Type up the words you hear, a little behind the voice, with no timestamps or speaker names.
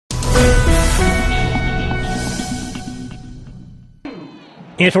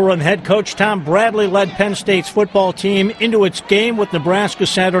Interim head coach Tom Bradley led Penn State's football team into its game with Nebraska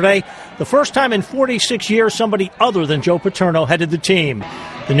Saturday, the first time in 46 years somebody other than Joe Paterno headed the team.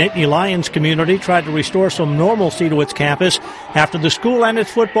 The Nittany Lions community tried to restore some normalcy to its campus after the school and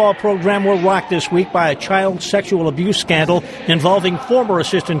its football program were rocked this week by a child sexual abuse scandal involving former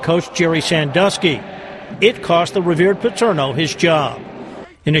assistant coach Jerry Sandusky. It cost the revered Paterno his job.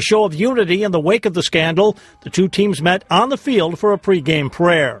 In a show of unity in the wake of the scandal, the two teams met on the field for a pregame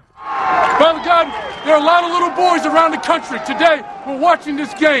prayer. Father God, there are a lot of little boys around the country today who are watching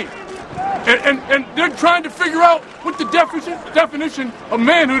this game, and they're trying to figure out what the definition of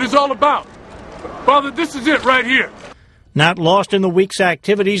manhood is all about. Father, this is it right here. Not lost in the week's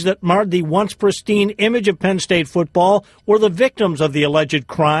activities that marred the once pristine image of Penn State football were the victims of the alleged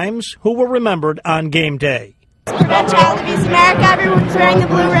crimes who were remembered on game day. Prevent child abuse America, everyone's wearing the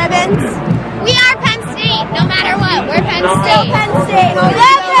blue ribbons. We are Penn State, no matter what. We're Penn State. Still Penn State. We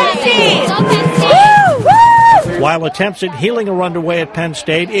love Penn State. Still Penn State. Woo! Woo! While attempts at healing are underway at Penn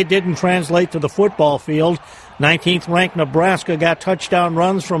State, it didn't translate to the football field. 19th-ranked Nebraska got touchdown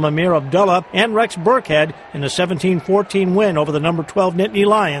runs from Amir Abdullah and Rex Burkhead in a 17-14 win over the number 12 Nittany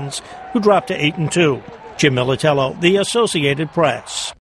Lions, who dropped to 8-2. Jim Militello, The Associated Press.